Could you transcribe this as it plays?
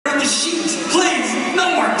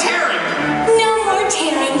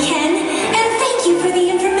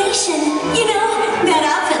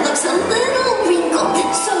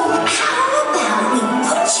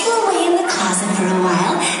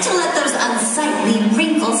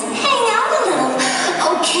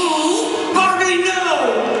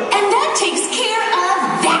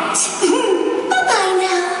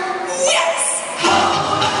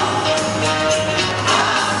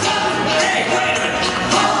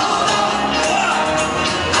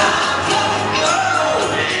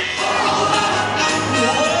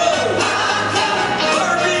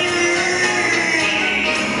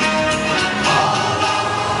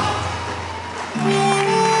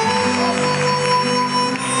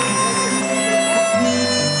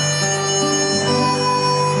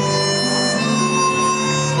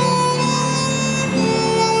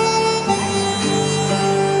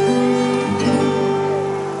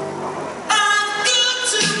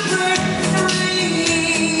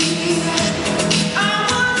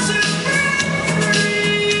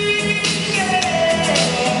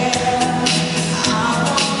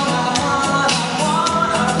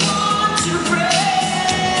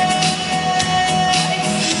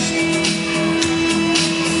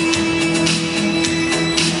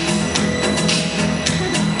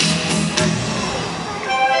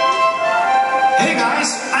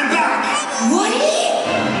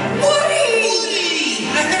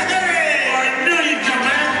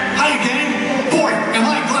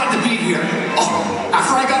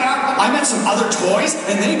other toys,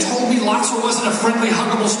 and they told me Lotso wasn't a friendly,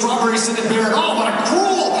 huggable, strawberry-scented bear at all, but a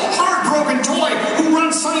cruel, heartbroken toy who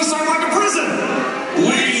runs Sunnyside like a prison.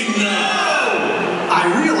 We know! I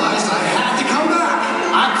realized I had to come back.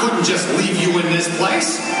 I couldn't just leave you in this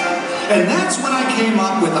place. And that's when I came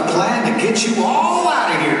up with a plan to get you all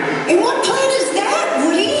out of here. And what plan is that,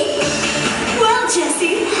 Woody? Well,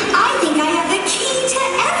 Jesse, I think I have the key to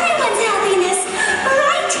everyone's happiness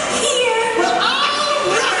right here. Well,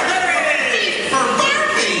 all right! For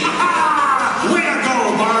Barbie! Way to go,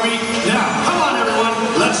 Barbie. Now, come on, everyone.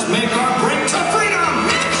 Let's make our break to freedom.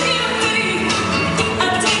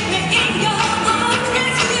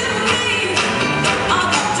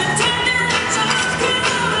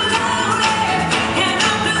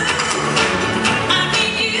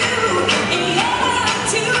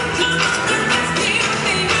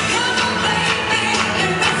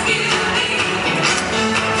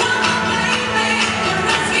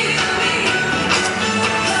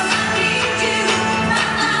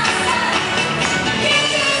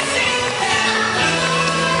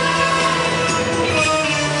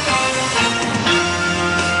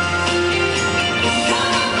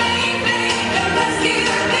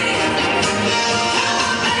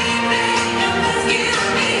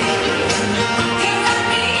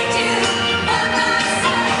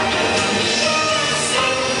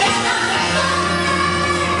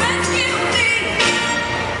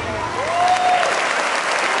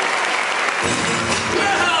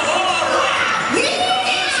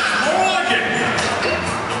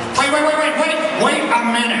 Wait a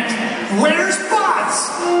minute. Where's Buzz?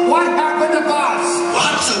 What happened to Buzz?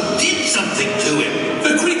 Lotso did something to him.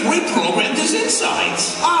 The creep reprogrammed his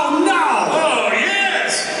insides. Oh, no! Oh,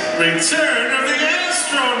 yes! Return of the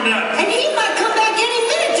astronaut! And he might come back any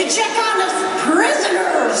minute to check on us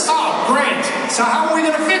prisoners. Oh, great. So how are we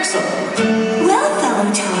going to fix him? Well, fellow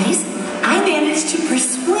toys, I managed to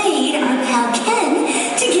persuade our pal Ken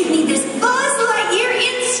to give me this Buzz Lightyear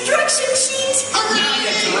instruction sheet. Honey,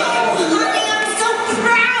 I'm so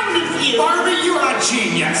proud of you. Barbie, you're a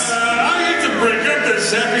genius. I hate to break up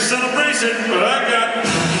this happy celebration, but I got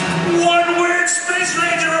one weird space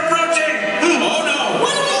ranger approaching! Oh, no!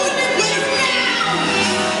 What are we gonna do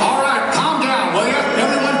now? All right, calm down, will you?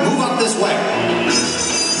 Everyone move up this way.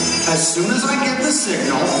 As soon as I get the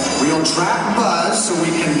signal, we'll track Buzz so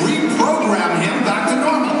we can reprogram him back to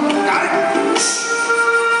normal. Got it?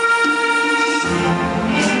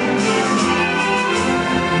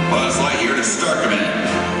 Buzz Lightyear to Star Command.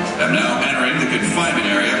 I'm now entering the confinement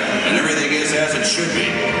area, and everything is as it should be.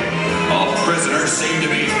 All prisoners seem to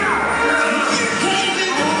be...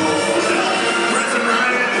 Prison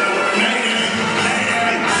riot!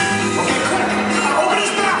 Okay, quick. Open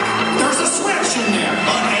his back. There's a switch in there.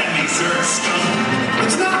 Unhand me, sir, scum.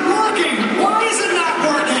 It's not working. Why is it not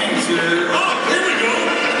working? Oh, here we go!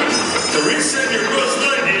 To reset your Buzz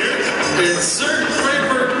Lightyear, insert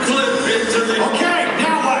paper clip into the... Okay,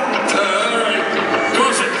 now what? Alright.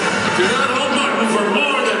 Caution. Do not hold button for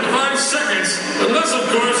more than 5 seconds, unless, of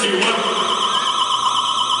course, you want...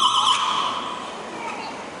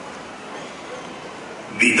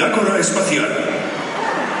 Bitácora espacial.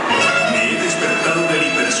 Me he despertado del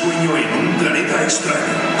hipersueño en un planeta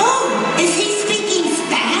extraño. Oh, is he speaking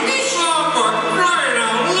Spanish? Oh, for crying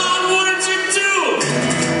out loud, what did you do?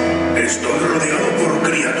 Estoy rodeado por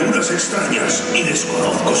criaturas extrañas y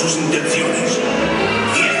desconozco sus intenciones.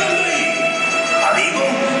 ¿Quién anda ahí? ¿Amigo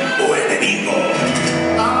o enemigo?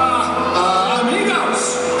 Amigos.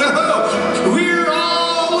 We're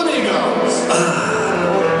all amigos.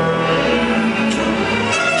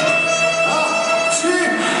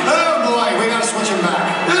 Oh boy, we gotta switch him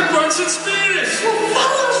back. That part's in Spanish! Well,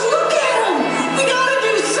 fellas, look at him. We gotta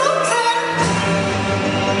do something.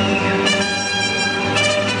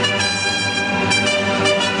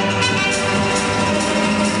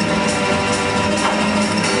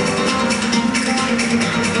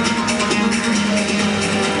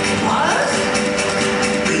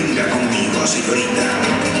 Venga conmigo, señorita.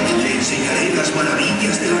 Le enseñaré las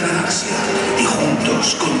maravillas de la galaxia y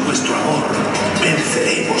juntos, con nuestro amor,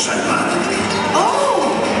 venceremos al mal.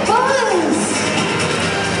 Oh, Buzz.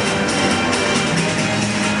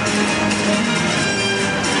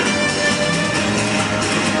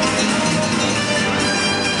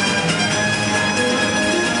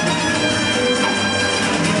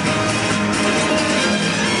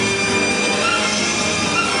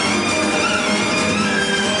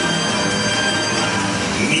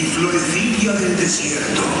 Mi florecilla del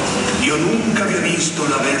desierto. Yo nunca había visto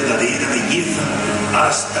la verdadera belleza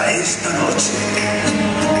hasta esta noche.